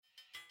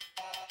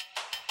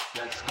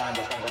That's kind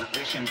of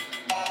conversation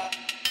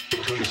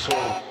between the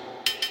soul.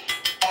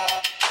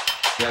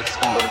 That's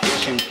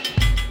conversation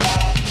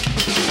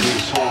between the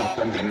soul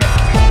and the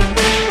mind.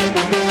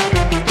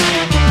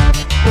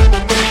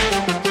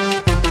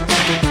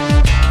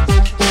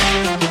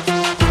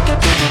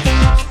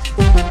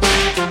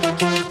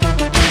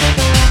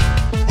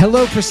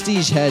 Hello,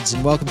 Prestige heads,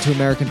 and welcome to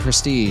American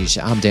Prestige.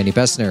 I'm Danny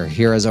Bessner,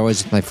 here as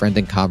always with my friend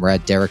and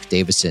comrade Derek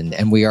Davison,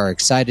 and we are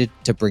excited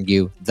to bring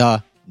you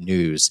the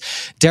news.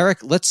 Derek,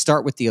 let's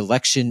start with the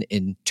election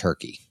in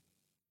Turkey.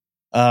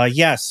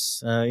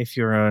 Yes, if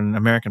you're an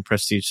American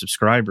Prestige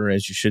subscriber,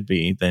 as you should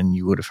be, then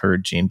you would have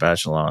heard Jean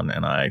Bajelon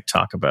and I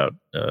talk about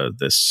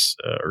this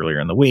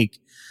earlier in the week.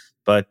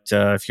 But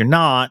if you're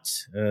not,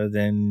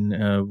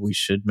 then we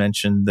should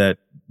mention that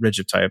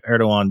Recep Tayyip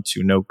Erdogan,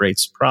 to no great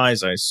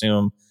surprise, I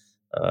assume,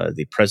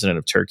 the president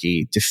of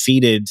Turkey,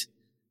 defeated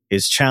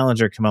his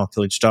challenger Kemal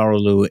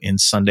Kılıçdaroğlu in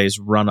Sunday's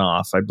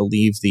runoff. I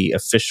believe the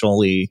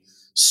officially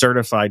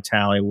certified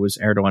tally was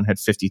Erdogan had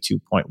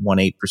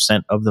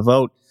 52.18% of the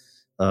vote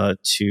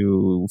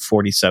to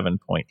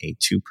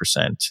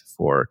 47.82%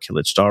 for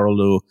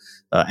Kılıçdaroğlu.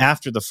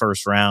 After the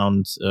first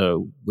round,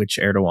 in which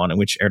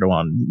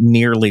Erdogan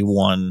nearly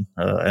won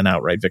an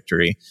outright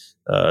victory,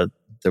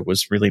 there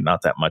was really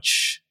not that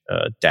much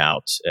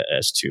doubt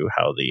as to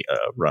how the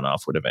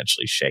runoff would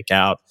eventually shake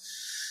out.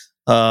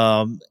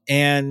 I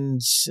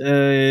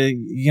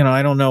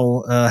don't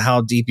know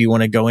how deep you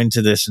want to go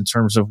into this in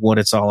terms of what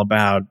it's all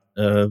about.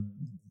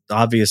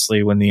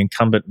 Obviously, when the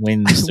incumbent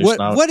wins, there's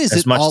what is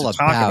as it much all to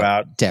talk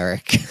about,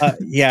 Derek?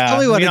 Yeah, tell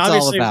me what it's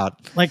all about.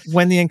 Like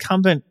when the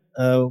incumbent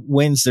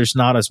wins, there's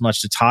not as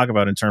much to talk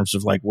about in terms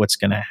of like what's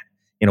going to,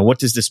 what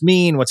does this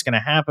mean? What's going to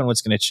happen?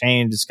 What's going to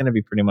change? It's going to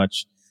be pretty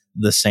much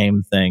the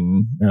same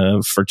thing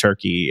for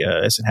Turkey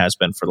as it has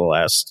been for the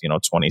last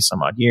 20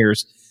 some odd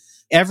years.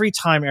 Every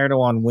time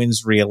Erdogan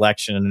wins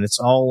re-election, and it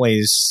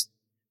always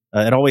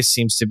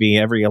seems to be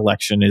every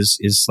election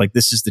is like,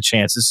 this is the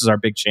chance. This is our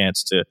big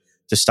chance to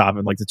stop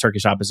it. Like the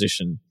Turkish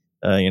opposition,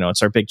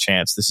 it's our big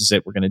chance. This is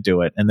it. We're going to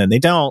do it. And then they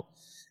don't.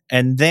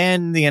 And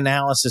then the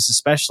analysis,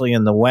 especially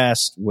in the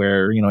West,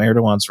 where,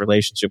 Erdogan's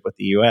relationship with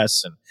the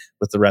U.S. and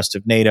with the rest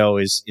of NATO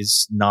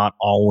is not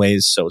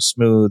always so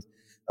smooth.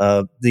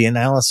 The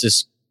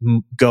analysis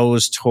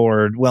goes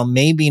toward, well,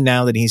 maybe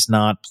now that he's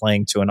not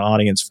playing to an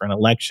audience for an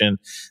election,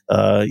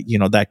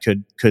 that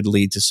could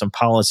lead to some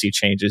policy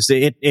changes.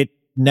 It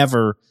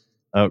never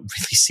really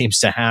seems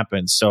to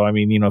happen. So, I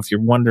mean, if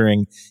you're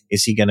wondering,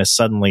 is he going to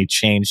suddenly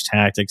change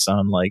tactics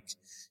on like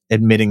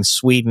admitting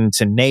Sweden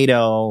to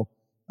NATO,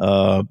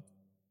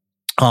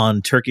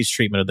 on Turkey's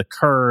treatment of the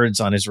Kurds,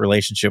 on his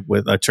relationship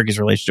with Turkey's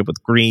relationship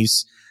with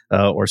Greece,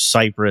 or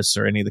Cyprus,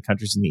 or any of the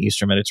countries in the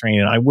Eastern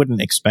Mediterranean, I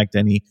wouldn't expect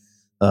any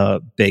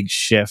big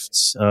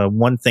shifts.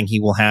 One thing he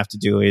will have to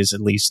do is at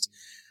least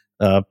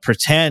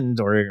pretend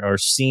or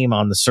seem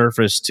on the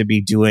surface to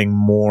be doing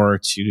more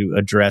to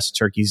address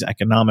Turkey's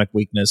economic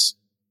weakness.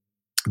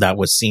 That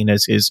was seen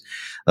as his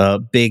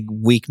big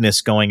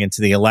weakness going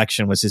into the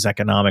election, was his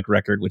economic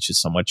record, which is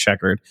somewhat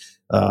checkered.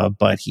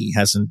 But he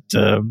hasn't,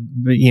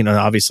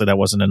 obviously that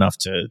wasn't enough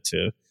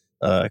to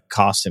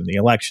cost him the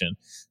election.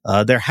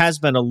 There has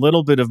been a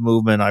little bit of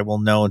movement, I will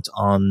note,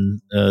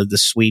 on the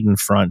Sweden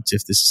front,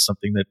 if this is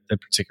something that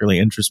particularly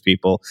interests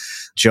people.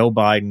 Joe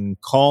Biden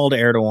called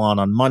Erdogan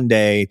on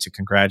Monday to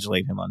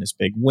congratulate him on his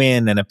big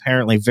win, and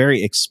apparently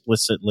very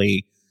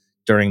explicitly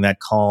during that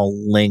call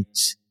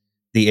linked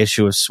the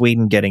issue of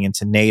Sweden getting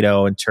into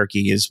NATO, and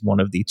Turkey is one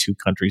of the two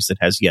countries that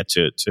has yet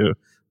to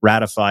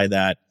ratify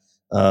that,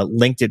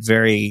 linked it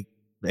very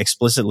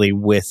explicitly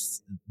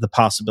with the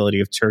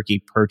possibility of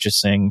Turkey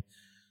purchasing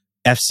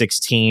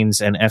F-16s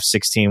and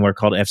F-16, what are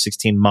called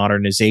F-16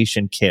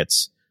 modernization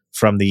kits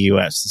from the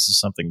U.S. This is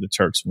something the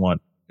Turks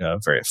want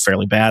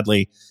fairly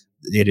badly.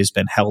 It has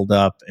been held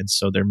up, and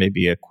so there may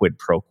be a quid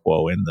pro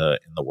quo in the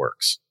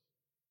works.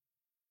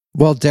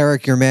 Well,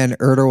 Derek, your man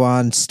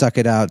Erdogan stuck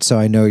it out, so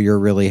I know you're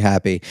really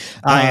happy.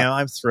 I am.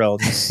 I'm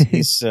thrilled.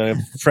 He's a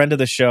friend of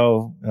the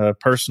show,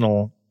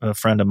 personal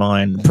friend of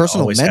mine.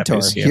 Personal mentor,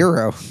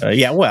 hero.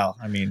 Yeah, well,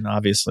 I mean,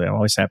 obviously, I'm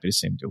always happy to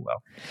see him do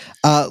well.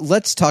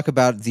 Let's talk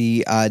about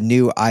the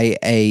new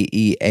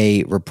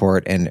IAEA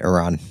report in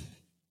Iran.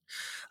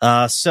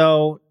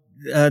 So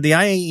the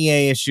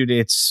IAEA issued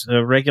its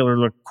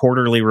regular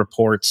quarterly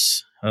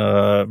reports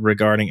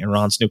regarding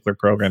Iran's nuclear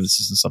program. This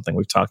isn't something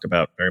we've talked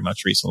about very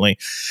much recently,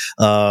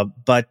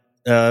 but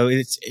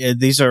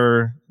these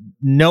are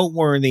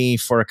noteworthy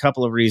for a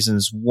couple of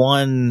reasons.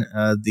 One,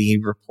 the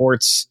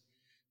reports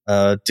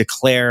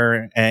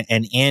declare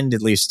an end,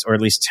 at least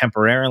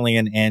temporarily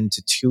an end,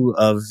 to two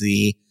of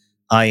the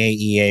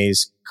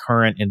IAEA's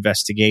current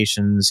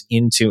investigations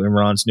into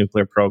Iran's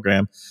nuclear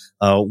program.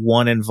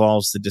 One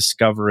involves the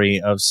discovery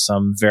of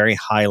some very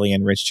highly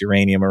enriched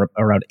uranium,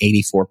 around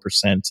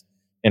 84%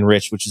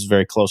 enriched, which is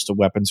very close to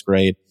weapons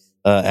grade,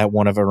 at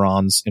one of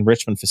Iran's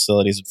enrichment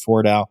facilities at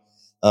Fordow.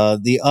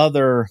 The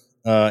other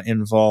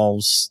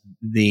involves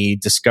the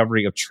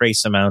discovery of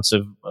trace amounts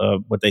of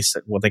what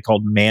they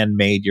called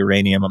man-made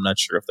uranium. I'm not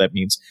sure if that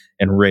means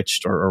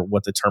enriched or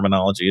what the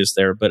terminology is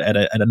there, but at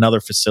another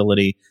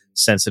facility,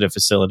 sensitive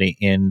facility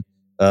in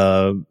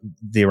the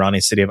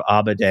Iranian city of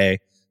Abaday.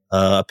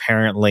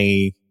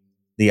 Apparently,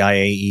 the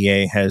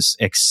IAEA has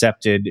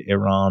accepted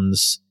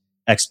Iran's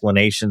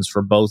explanations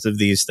for both of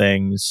these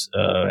things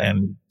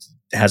and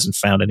hasn't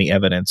found any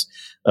evidence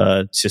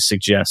to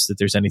suggest that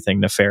there's anything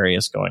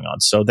nefarious going on.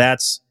 So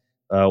that's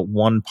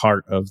one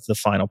part of the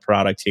final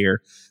product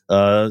here.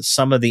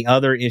 Some of the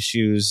other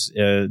issues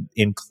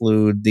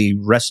include the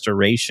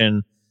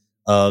restoration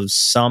of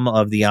some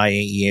of the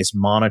IAEA's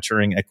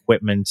monitoring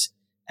equipment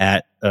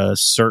at a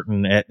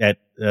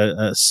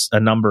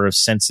number of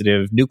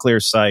sensitive nuclear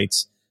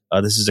sites.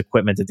 This is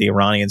equipment that the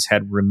Iranians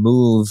had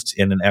removed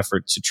in an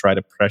effort to try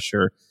to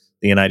pressure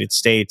the United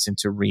States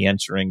into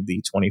re-entering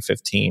the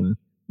 2015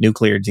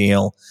 nuclear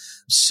deal.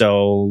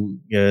 So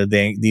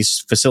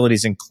these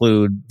facilities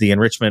include the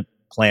enrichment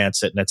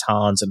plants at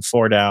Natanz and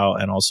Fordow,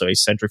 and also a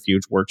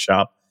centrifuge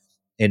workshop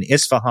in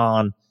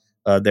Isfahan.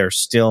 The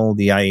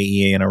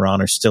IAEA and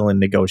Iran are still in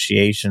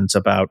negotiations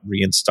about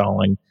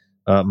reinstalling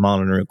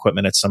monitoring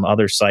equipment at some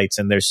other sites,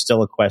 and there's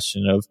still a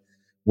question of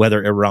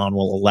whether Iran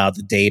will allow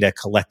the data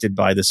collected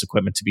by this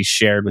equipment to be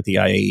shared with the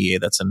IAEA.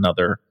 That's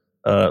another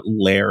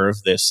layer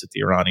of this that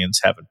the Iranians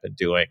haven't been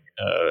doing,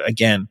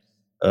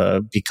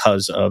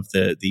 because of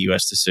the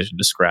U.S. decision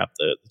to scrap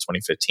the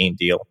 2015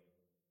 deal.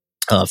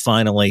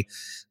 Finally,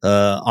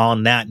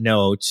 on that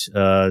note,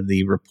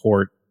 the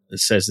report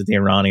says that the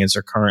Iranians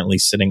are currently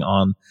sitting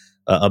on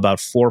about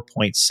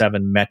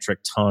 4.7 metric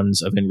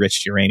tons of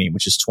enriched uranium,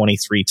 which is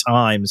 23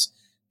 times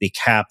the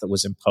cap that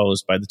was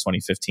imposed by the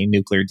 2015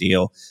 nuclear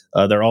deal.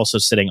 They're also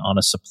sitting on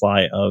a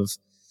supply of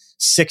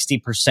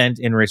 60%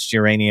 enriched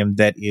uranium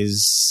that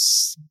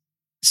is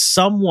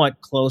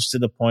somewhat close to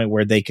the point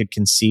where they could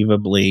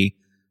conceivably,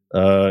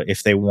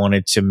 if they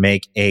wanted to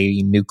make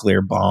a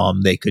nuclear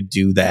bomb, they could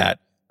do that.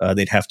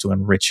 They'd have to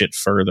enrich it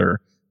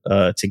further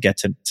to get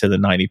to the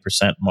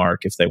 90%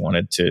 mark if they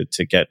wanted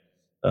to get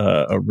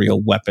a real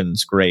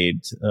weapons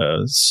grade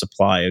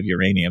supply of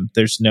uranium.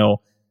 There's never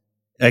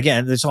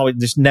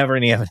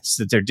any evidence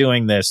that they're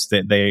doing this,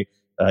 that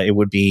it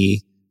would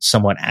be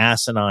somewhat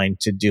asinine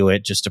to do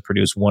it just to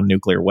produce one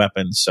nuclear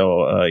weapon.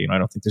 So, I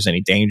don't think there's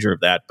any danger of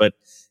that, but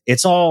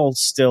it's all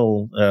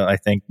still, I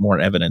think, more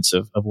evidence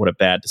of what a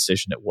bad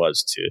decision it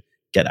was to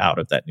get out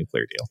of that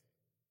nuclear deal.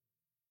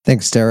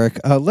 Thanks, Derek.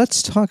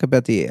 Let's talk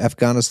about the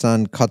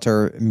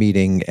Afghanistan-Qatar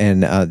meeting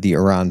and the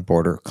Iran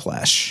border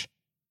clash.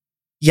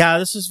 Yeah,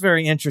 this is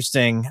very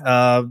interesting.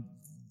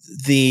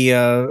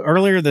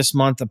 Earlier this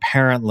month,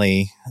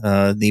 apparently,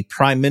 the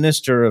Prime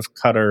Minister of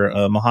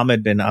Qatar,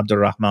 Mohammed bin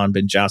Abdurrahman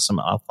bin Jassim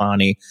Al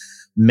Thani,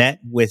 met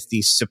with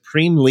the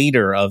supreme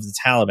leader of the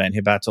Taliban,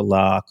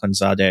 Hibatullah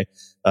Akhundzadeh,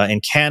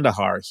 in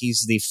Kandahar.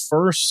 He's the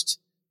first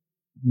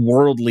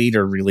world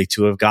leader, really,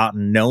 to have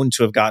gotten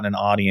an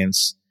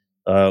audience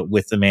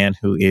with the man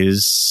who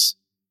is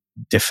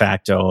de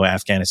facto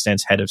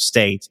Afghanistan's head of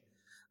state.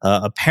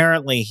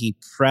 Apparently, he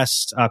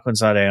pressed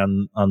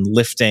Akhundzadeh on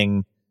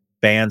lifting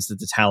bans that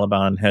the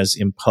Taliban has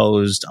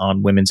imposed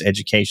on women's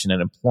education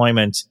and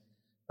employment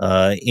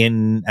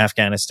in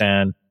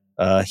Afghanistan.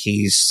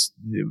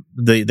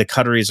 The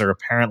Qataris are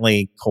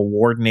apparently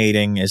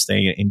coordinating as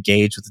they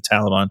engage with the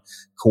Taliban,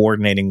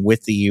 coordinating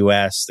with the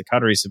U.S. The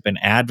Qataris have been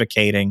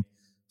advocating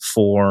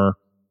for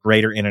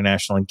greater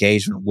international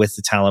engagement with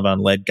the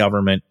Taliban-led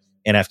government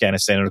in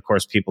Afghanistan. And of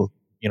course, people,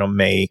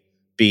 may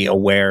be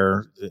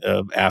aware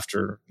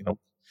after,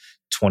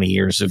 20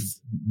 years of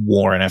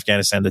war in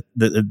Afghanistan,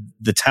 the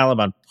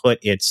Taliban put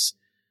its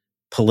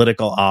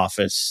political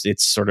office,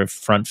 its sort of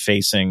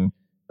front-facing,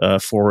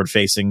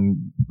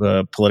 forward-facing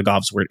political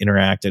office where it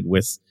interacted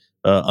with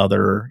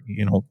other,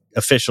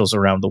 officials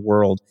around the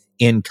world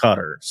in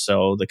Qatar.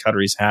 So the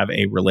Qataris have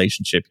a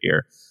relationship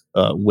here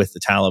with the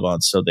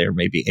Taliban, so they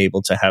may be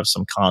able to have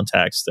some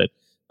contacts that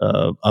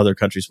other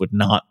countries would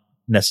not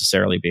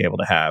necessarily be able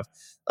to have.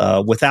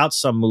 Without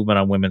some movement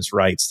on women's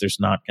rights, there's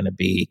not going to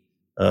be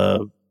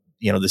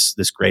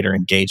this greater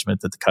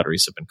engagement that the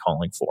Qataris have been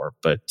calling for.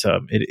 But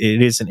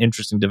it is an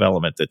interesting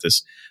development that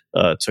this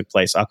took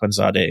place.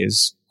 Akhundzadeh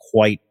is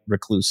quite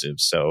reclusive,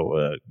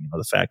 so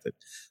the fact that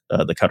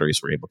the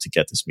Qataris were able to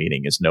get this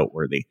meeting is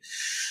noteworthy.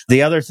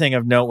 The other thing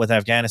of note with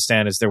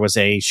Afghanistan is there was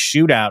a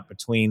shootout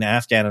between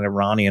Afghan and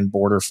Iranian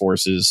border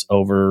forces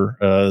over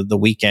the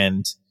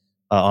weekend.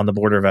 On the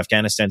border of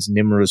Afghanistan's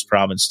Nimruz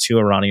province, 2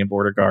 Iranian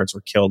border guards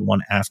were killed.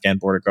 1 Afghan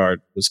border guard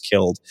was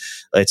killed.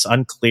 It's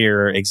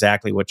unclear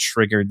exactly what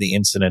triggered the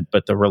incident,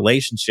 but the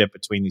relationship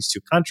between these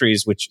 2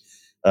 countries, which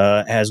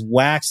has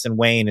waxed and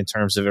waned in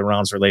terms of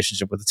Iran's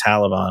relationship with the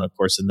Taliban. Of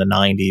course, in the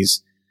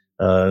 90s,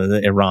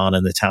 Iran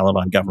and the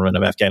Taliban government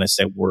of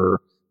Afghanistan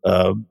were,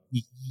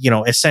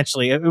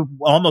 essentially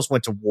almost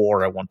went to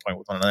war at one point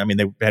with one another. I mean,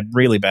 they had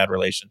really bad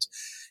relations.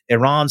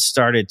 Iran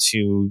started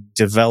to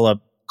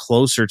develop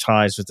closer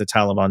ties with the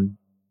Taliban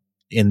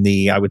in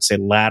the, I would say,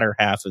 latter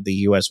half of the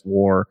U.S.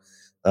 war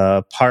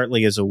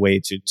partly as a way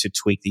to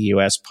tweak the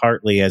U.S.,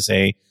 partly as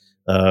a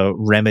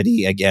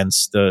remedy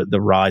against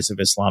the rise of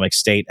Islamic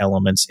State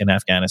elements in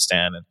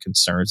Afghanistan and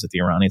concerns that the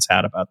Iranians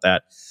had about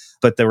that.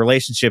 But the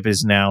relationship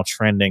is now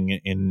trending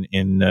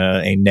in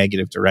a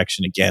negative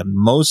direction again,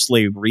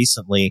 mostly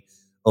recently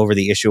over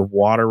the issue of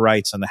water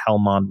rights on the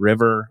Helmand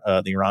River.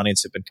 The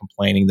Iranians have been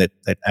complaining that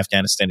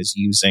Afghanistan is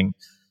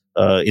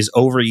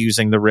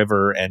overusing the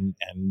river and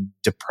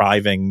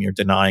depriving or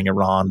denying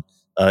Iran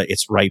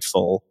its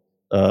rightful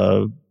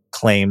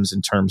claims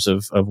in terms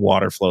of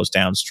water flows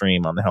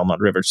downstream on the Helmand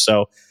River.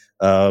 So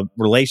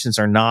relations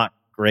are not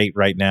great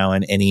right now,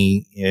 and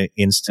any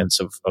instance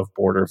of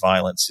border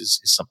violence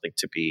is something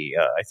to be,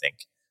 I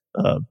think,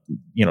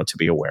 to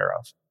be aware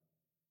of.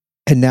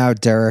 And now,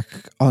 Derek,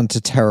 on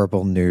to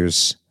terrible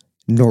news.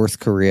 North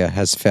Korea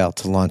has failed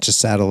to launch a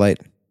satellite.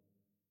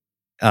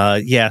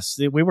 Yes,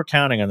 we were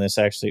counting on this.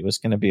 Actually, it was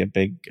going to be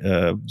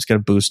it's going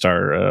to boost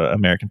our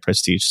American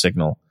prestige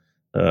signal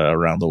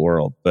around the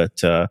world.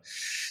 But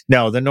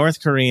no, the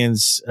North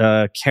Koreans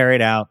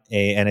carried out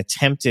an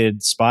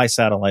attempted spy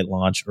satellite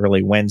launch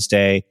early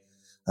Wednesday.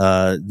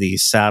 The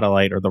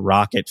satellite or the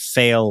rocket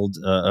failed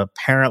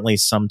apparently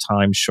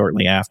sometime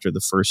shortly after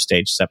the first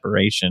stage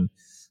separation.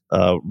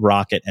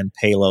 Rocket and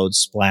payload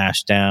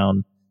splashed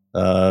down.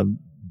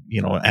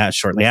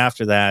 Shortly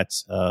after that,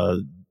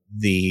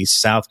 the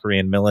South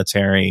Korean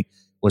military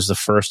was the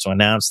first to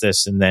announce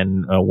this, and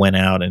then went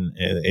out and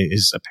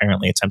is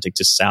apparently attempting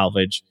to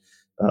salvage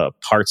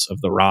parts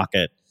of the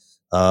rocket.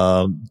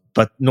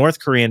 But North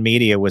Korean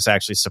media was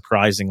actually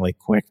surprisingly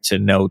quick to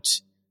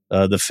note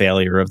the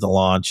failure of the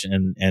launch,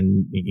 and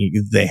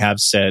they have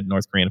said,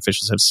 North Korean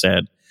officials have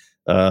said,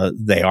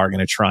 they are going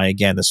to try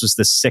again. This was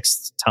the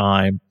sixth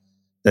time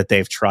that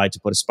they've tried to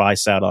put a spy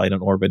satellite in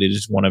orbit. It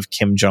is one of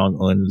Kim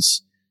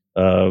Jong-un's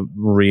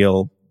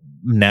real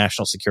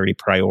national security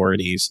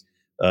priorities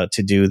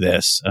to do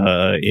this.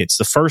 It's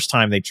the first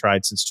time they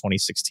tried since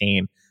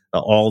 2016.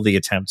 All the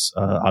attempts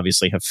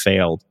obviously have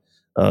failed.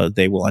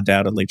 They will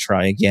undoubtedly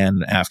try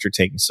again after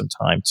taking some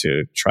time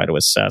to try to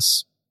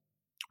assess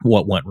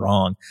what went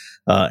wrong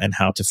and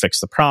how to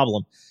fix the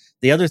problem.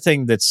 The other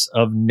thing that's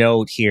of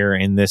note here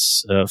in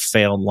this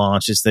failed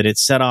launch is that it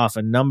set off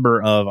a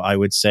number of, I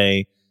would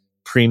say,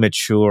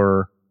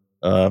 premature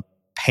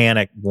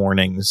panic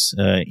warnings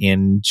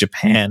in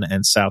Japan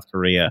and South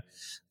Korea.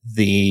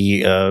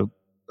 The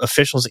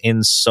officials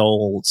in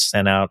Seoul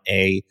sent out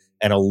an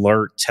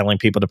alert telling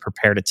people to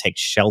prepare to take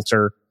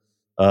shelter.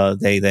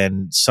 They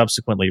then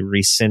subsequently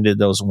rescinded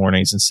those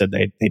warnings and said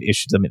they'd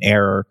issued them in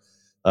error.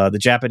 The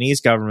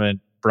Japanese government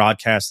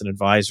broadcast an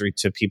advisory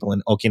to people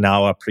in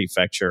Okinawa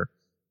Prefecture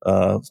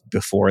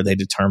before they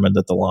determined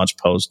that the launch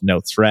posed no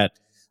threat.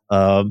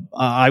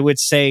 I would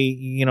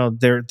say,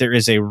 there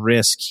is a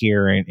risk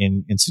here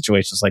in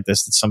situations like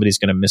this that somebody's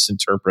going to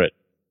misinterpret.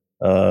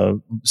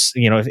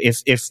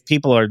 If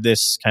people are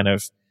this kind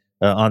of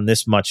on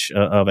this much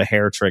of a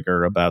hair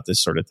trigger about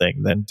this sort of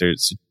thing, then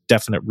there's a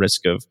definite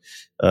risk of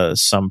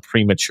some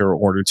premature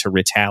order to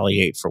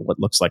retaliate for what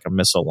looks like a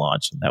missile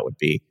launch, and that would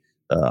be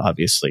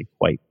obviously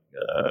quite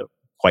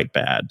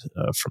bad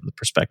from the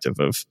perspective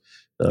of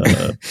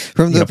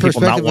from the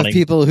perspective of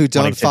people who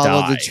don't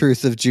follow the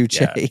truth of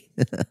Juche.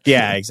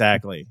 Yeah,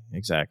 exactly.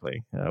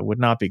 Would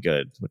not be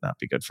good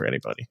for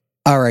anybody.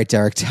 All right,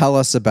 Derek, tell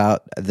us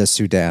about the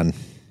Sudan.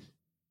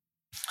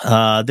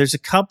 There's a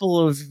couple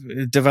of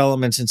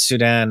developments in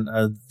Sudan.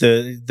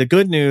 The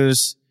good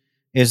news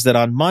is that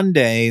on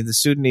Monday, the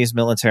Sudanese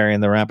military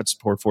and the Rapid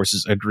Support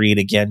Forces agreed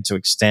again to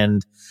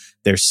extend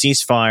their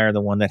ceasefire,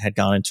 the one that had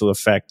gone into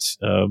effect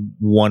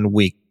 1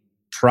 week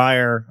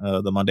prior,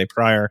 the Monday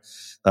prior,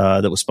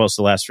 that was supposed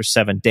to last for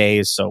 7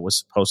 days, so it was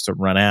supposed to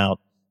run out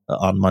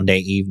on Monday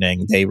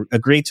evening. They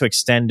agreed to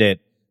extend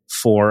it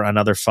for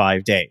another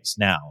 5 days.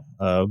 Now,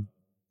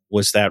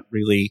 was that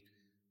really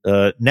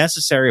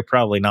necessary?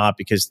 Probably not,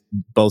 because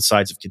both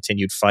sides have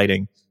continued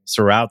fighting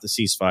throughout the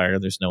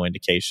ceasefire. There's no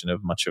indication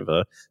of much of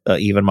a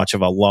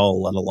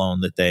lull, let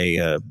alone that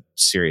they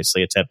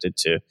seriously attempted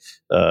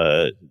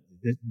to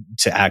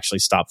actually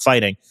stop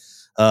fighting.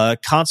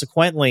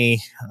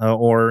 Consequently,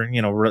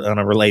 on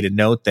a related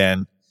note,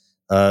 then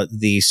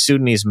the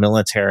Sudanese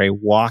military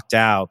walked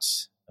out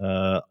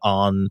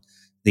on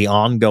the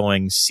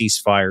ongoing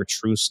ceasefire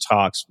truce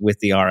talks with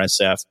the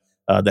RSF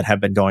that have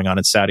been going on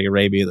in Saudi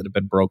Arabia, that have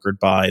been brokered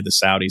by the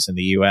Saudis and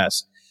the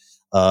U.S.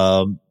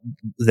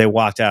 They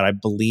walked out, I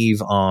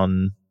believe,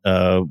 on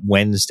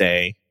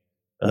Wednesday,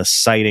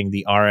 citing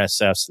the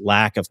RSF's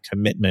lack of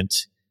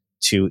commitment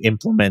to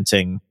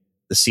implementing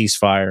the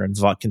ceasefire and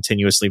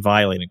continuously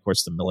violating. Of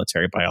course, the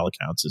military, by all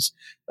accounts, has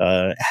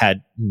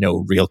had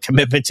no real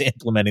commitment to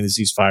implementing the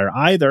ceasefire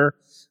either.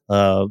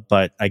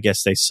 But I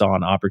guess they saw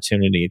an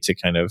opportunity to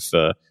kind of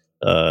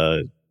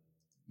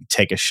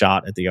take a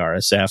shot at the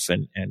RSF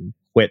and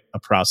quit a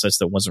process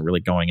that wasn't really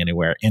going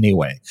anywhere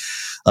anyway.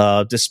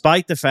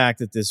 Despite the fact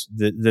that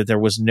that there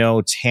was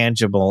no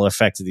tangible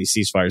effect of these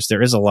ceasefires,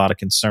 there is a lot of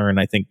concern,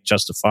 I think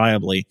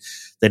justifiably,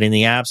 that in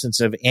the absence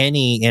of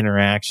any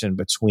interaction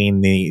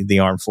between the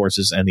armed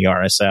forces and the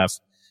RSF,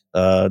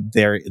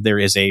 there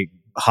is a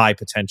high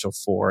potential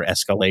for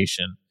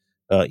escalation,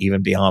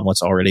 even beyond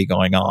what's already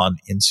going on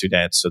in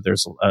Sudan. So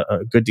there's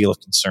a good deal of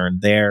concern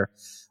there.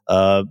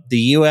 The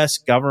U.S.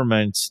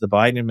 government, the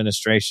Biden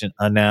administration,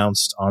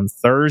 announced on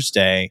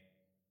Thursday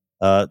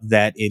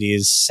that it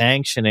is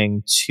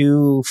sanctioning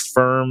two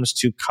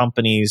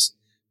companies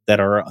that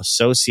are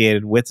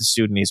associated with the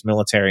Sudanese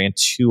military and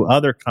two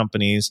other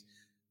companies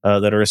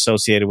that are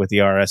associated with the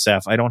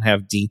RSF. I don't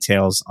have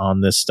details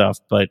on this stuff,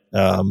 but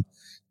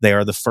they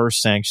are the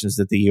first sanctions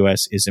that the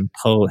U.S.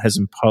 has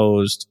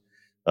imposed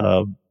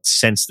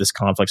since this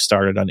conflict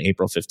started on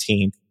April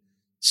 15th.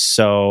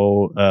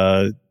 So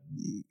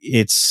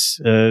it's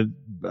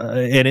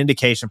an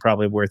indication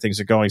probably of where things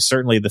are going.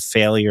 Certainly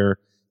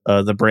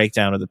the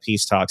breakdown of the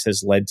peace talks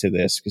has led to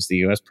this, because the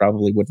U.S.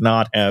 probably would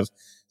not have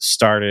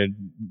started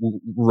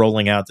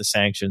rolling out the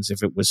sanctions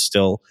if it was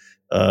still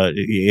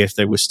if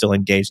they was still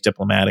engaged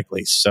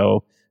diplomatically.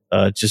 So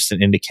just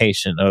an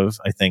indication of,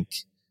 I think,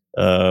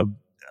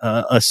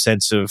 a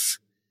sense of,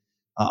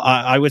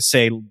 I would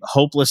say,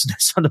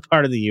 hopelessness on the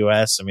part of the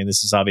U.S. I mean,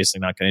 this is obviously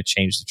not going to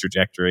change the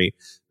trajectory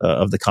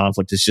of the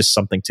conflict. It's just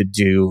something to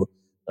do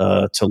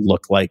to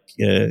look like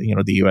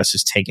the U.S.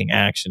 is taking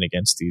action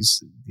against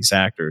these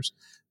actors.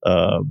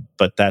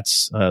 But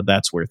that's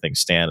where things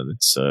stand, and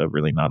it's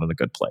really not in a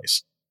good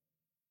place.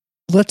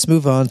 Let's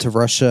move on to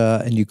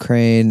Russia and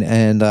Ukraine,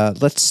 and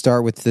let's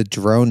start with the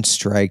drone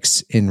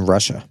strikes in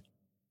Russia.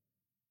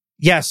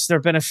 Yes, there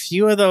have been a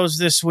few of those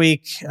this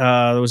week.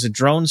 There was a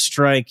drone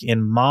strike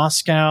in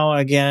Moscow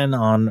again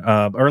on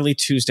early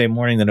Tuesday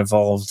morning that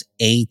involved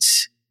 8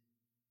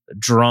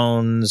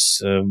 drones.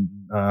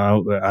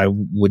 I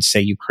would say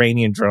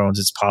Ukrainian drones.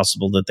 It's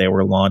possible that they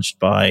were launched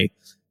by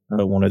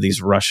one of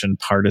these Russian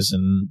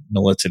partisan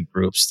militant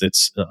groups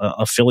that's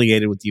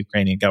affiliated with the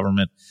Ukrainian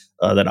government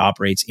that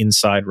operates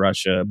inside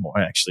Russia.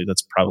 Actually,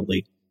 that's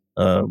probably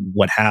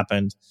what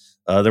happened.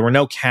 There were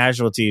no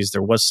casualties.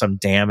 There was some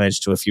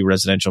damage to a few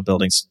residential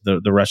buildings.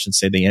 The Russians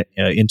say they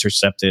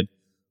intercepted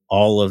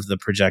all of the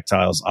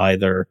projectiles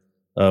either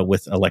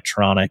with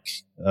electronic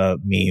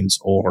means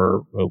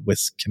or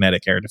with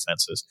kinetic air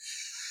defenses.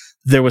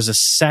 There was a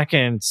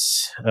second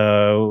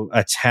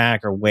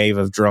attack or wave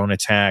of drone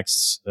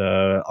attacks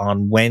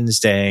on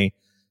Wednesday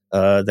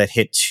that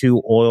hit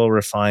 2 oil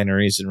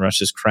refineries in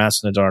Russia's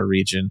Krasnodar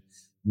region.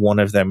 One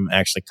of them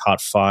actually caught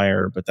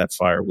fire, but that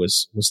fire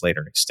was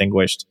later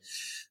extinguished.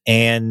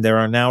 And there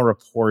are now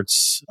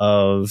reports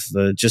of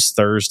just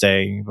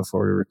Thursday,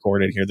 before we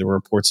recorded here, there were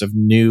reports of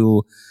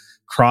new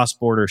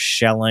cross-border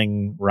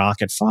shelling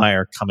rocket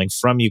fire coming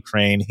from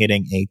Ukraine,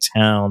 hitting a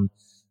town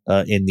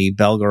in the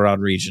Belgorod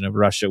region of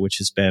Russia, which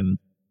has been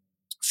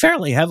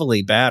fairly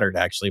heavily battered,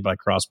 actually, by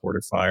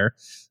cross-border fire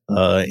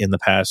in the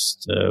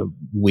past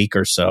week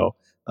or so.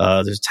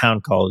 There's a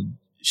town called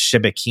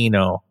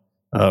Shebekino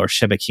or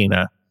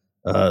Shebekina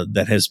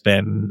that has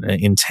been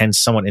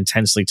somewhat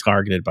intensely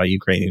targeted by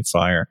Ukrainian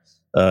fire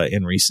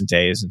in recent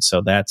days. And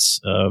so that's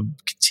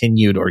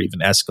continued or even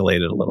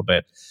escalated a little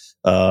bit.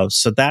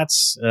 So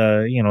that's,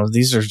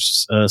 these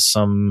are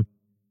some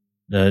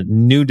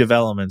new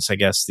developments. I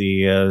guess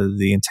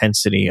the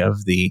intensity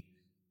of the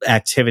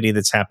activity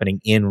that's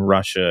happening in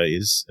Russia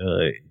is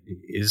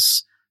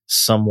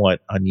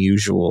somewhat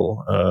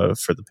unusual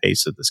for the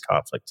pace of this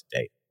conflict to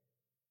date.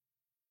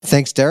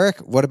 Thanks, Derek.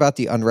 What about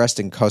the unrest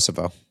in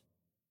Kosovo?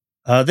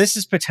 This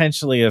is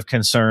potentially of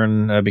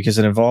concern because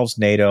it involves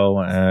NATO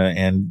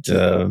and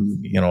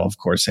of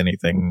course,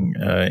 anything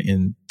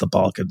in the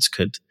Balkans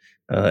could,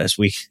 as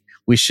we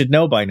should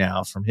know by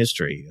now from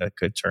history,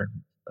 could turn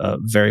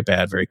very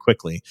bad very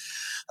quickly.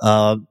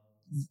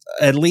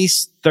 At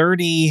least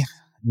 30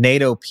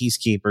 NATO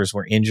peacekeepers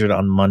were injured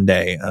on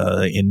Monday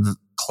in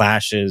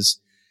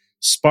clashes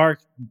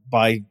sparked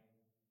by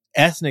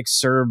ethnic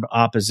Serb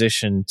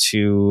opposition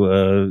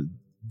to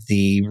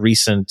the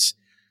recent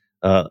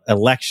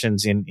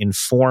elections in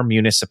 4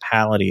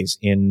 municipalities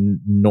in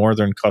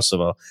northern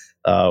Kosovo,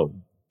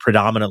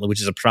 predominantly,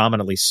 which is a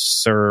predominantly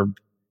Serb,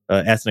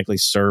 ethnically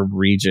Serb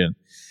region.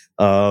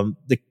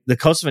 The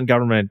Kosovan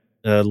government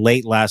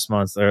late last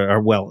month,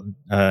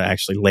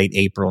 actually late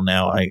April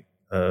now. I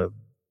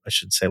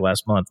should say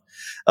last month,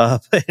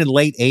 but in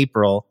late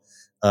April,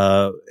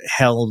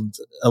 held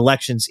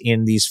elections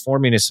in these 4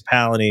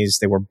 municipalities.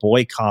 They were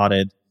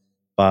boycotted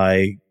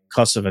by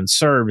Kosovan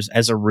Serbs.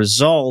 As a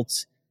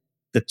result,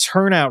 the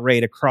turnout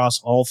rate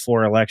across all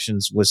 4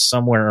 elections was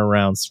somewhere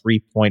around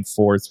 3.4,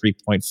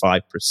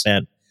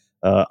 3.5%.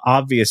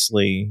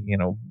 Obviously,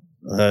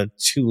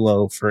 too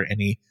low for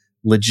any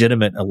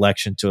legitimate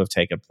election to have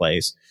taken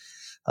place.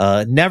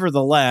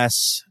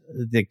 Nevertheless,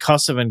 the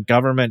Kosovan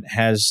government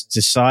has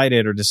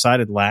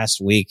decided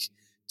last week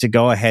to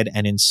go ahead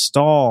and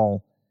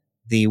install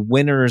the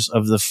winners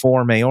of the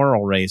 4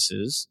 mayoral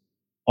races,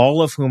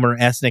 all of whom are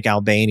ethnic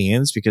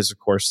Albanians, because, of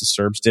course, the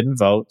Serbs didn't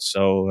vote.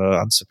 So,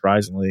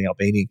 unsurprisingly, the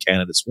Albanian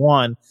candidates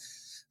won.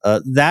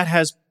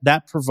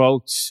 That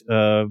provoked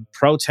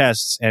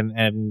protests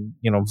and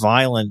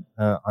violent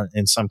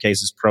in some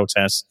cases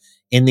protests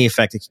in the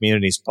affected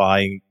communities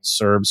by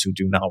Serbs who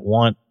do not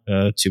want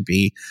to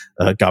be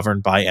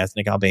governed by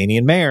ethnic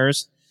Albanian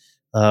mayors.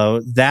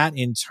 That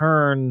in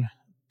turn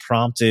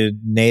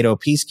prompted NATO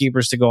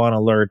peacekeepers to go on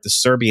alert. The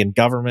Serbian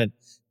government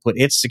put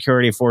its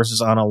security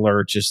forces on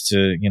alert, just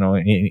to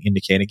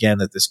indicate again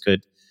that this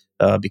could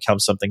become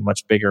something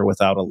much bigger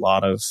without a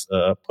lot of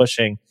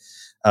pushing.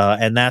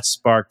 And that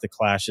sparked the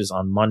clashes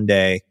on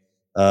Monday.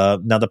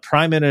 Now, the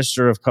Prime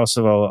Minister of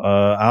Kosovo,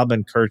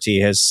 Albin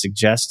Kurti, has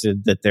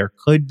suggested that there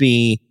could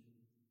be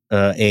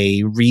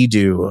a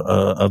redo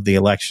of the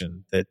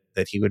election, that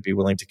he would be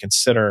willing to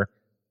consider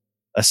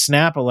a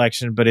snap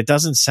election, but it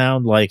doesn't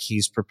sound like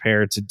he's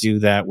prepared to do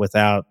that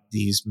without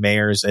these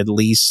mayors at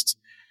least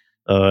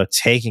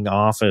taking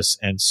office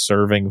and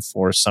serving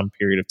for some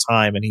period of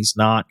time. And he's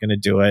not going to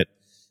do it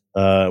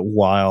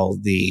while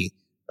these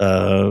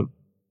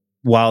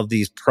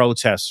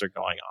protests are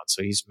going on.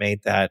 So he's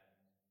made that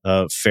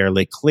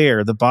fairly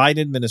clear. The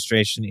Biden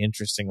administration,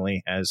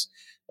 interestingly, has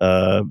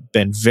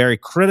been very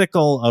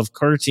critical of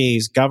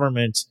Kurti's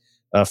government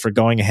for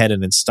going ahead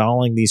and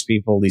installing these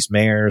people, these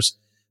mayors.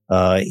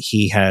 They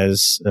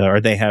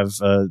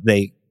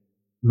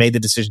made the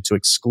decision to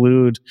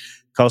exclude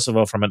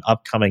Kosovo from an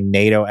upcoming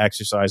NATO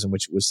exercise in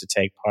which it was to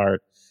take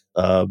part.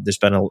 There's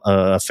been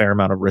a fair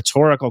amount of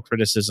rhetorical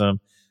criticism.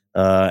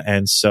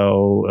 And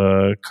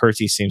so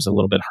Kurti seems a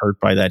little bit hurt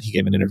by that. He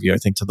gave an interview, I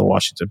think, to the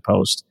Washington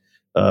Post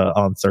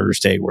on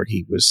Thursday, where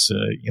he was,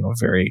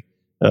 very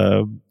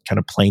kind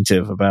of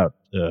plaintive about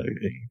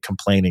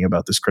complaining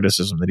about this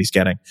criticism that he's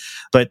getting.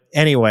 But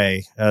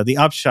anyway, the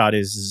upshot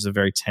is this is a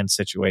very tense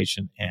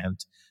situation, and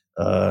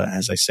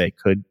as I say,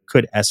 could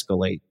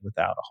escalate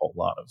without a whole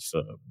lot of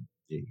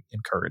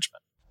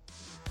encouragement.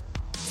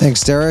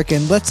 Thanks, Derek.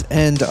 And let's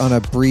end on a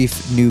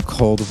brief new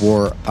Cold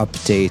War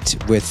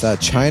update with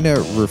China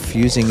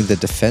refusing the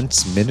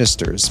defense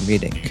ministers'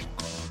 meeting.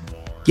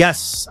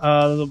 Yes,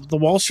 the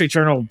Wall Street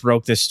Journal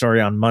broke this story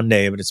on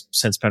Monday, but it's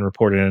since been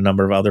reported in a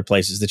number of other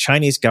places. The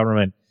Chinese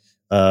government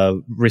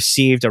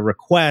received a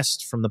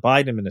request from the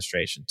Biden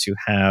administration to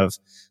have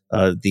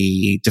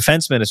the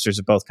defense ministers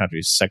of both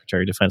countries,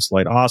 Secretary of Defense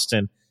Lloyd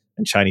Austin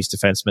and Chinese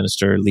Defense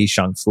Minister Li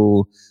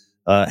Shangfu,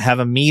 have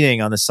a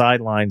meeting on the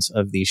sidelines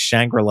of the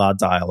Shangri-La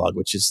Dialogue,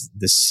 which is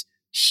this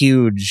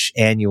huge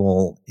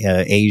annual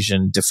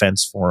Asian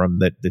defense forum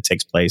that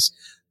takes place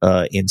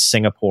in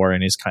Singapore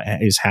and is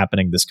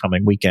happening this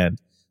coming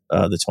weekend,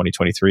 the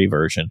 2023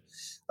 version.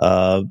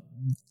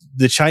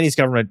 The Chinese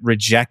government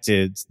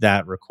rejected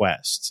that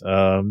request.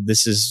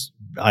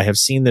 I have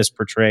seen this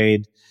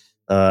portrayed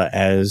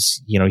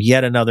as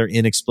yet another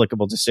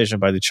inexplicable decision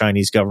by the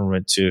Chinese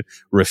government to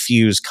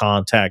refuse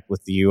contact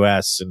with the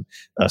U.S. and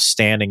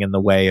standing in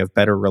the way of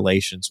better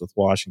relations with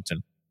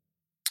Washington.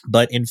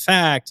 But in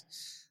fact,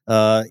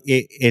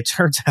 it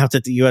turns out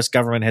that the U.S.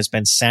 government has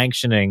been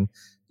sanctioning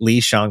Li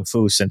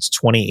Shangfu since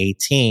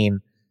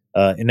 2018.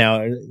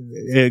 Now,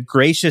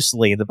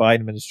 graciously, the Biden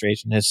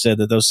administration has said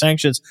that those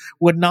sanctions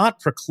would not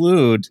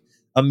preclude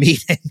a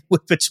meeting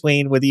with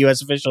the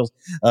U.S. officials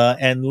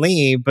and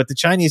Li, but the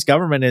Chinese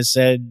government has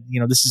said,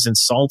 this is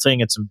insulting,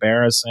 it's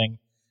embarrassing.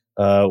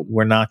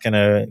 We're not going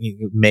to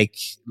make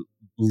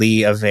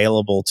Li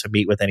available to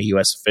meet with any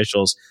U.S.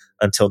 officials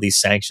until these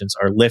sanctions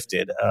are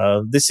lifted.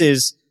 This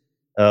is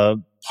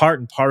part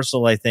and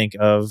parcel, I think,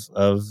 of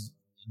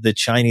the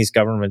Chinese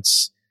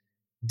government's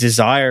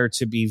desire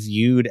to be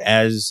viewed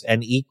as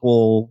an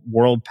equal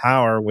world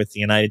power with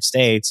the United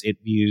States. It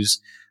views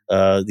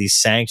these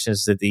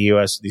sanctions that the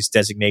U.S., these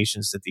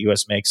designations that the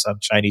U.S. makes on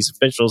Chinese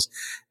officials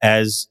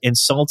as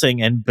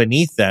insulting and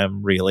beneath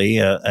them, really,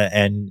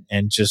 and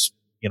just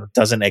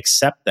doesn't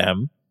accept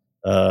them.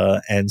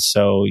 And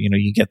so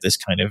you get this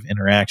kind of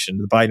interaction.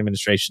 The Biden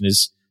administration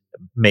has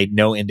made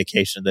no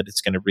indication that it's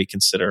going to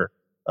reconsider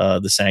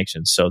the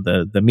sanctions. So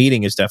the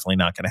meeting is definitely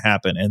not going to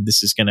happen. And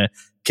this is going to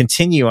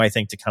continue, I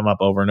think, to come up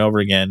over and over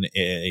again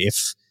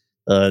if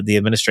the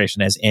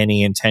administration has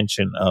any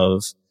intention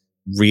of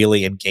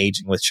really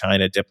engaging with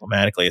China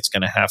diplomatically. It's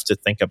going to have to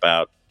think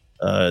about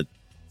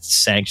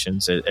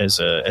sanctions as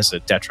a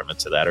detriment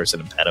to that, or as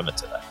an impediment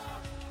to that.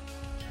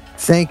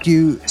 Thank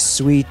you,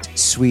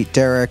 sweet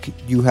Derek.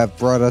 You have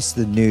brought us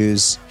the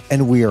news,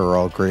 and we are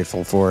all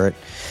grateful for it.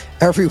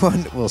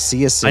 Everyone, we'll see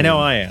you soon. I know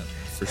I am.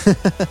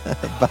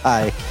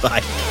 Bye.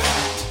 Bye.